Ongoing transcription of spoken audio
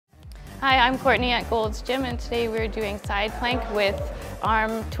Hi, I'm Courtney at Gold's Gym, and today we're doing side plank with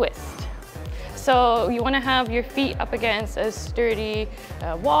arm twist. So you want to have your feet up against a sturdy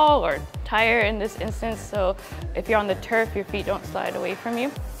wall or tire in this instance, so if you're on the turf, your feet don't slide away from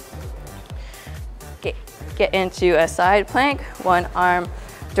you. Get into a side plank, one arm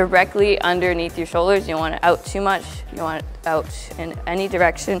directly underneath your shoulders. You don't want it out too much, you don't want it out in any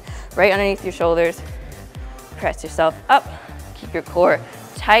direction, right underneath your shoulders. Press yourself up, keep your core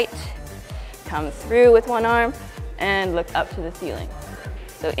tight. Come through with one arm and look up to the ceiling.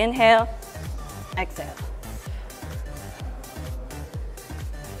 So inhale, exhale.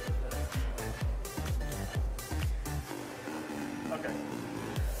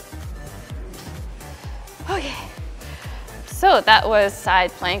 Okay. So that was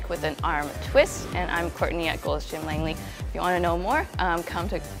side plank with an arm twist, and I'm Courtney at Gold's Gym Langley. If you want to know more, come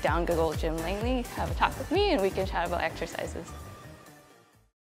down to Gold's Gym Langley, have a talk with me, and we can chat about exercises.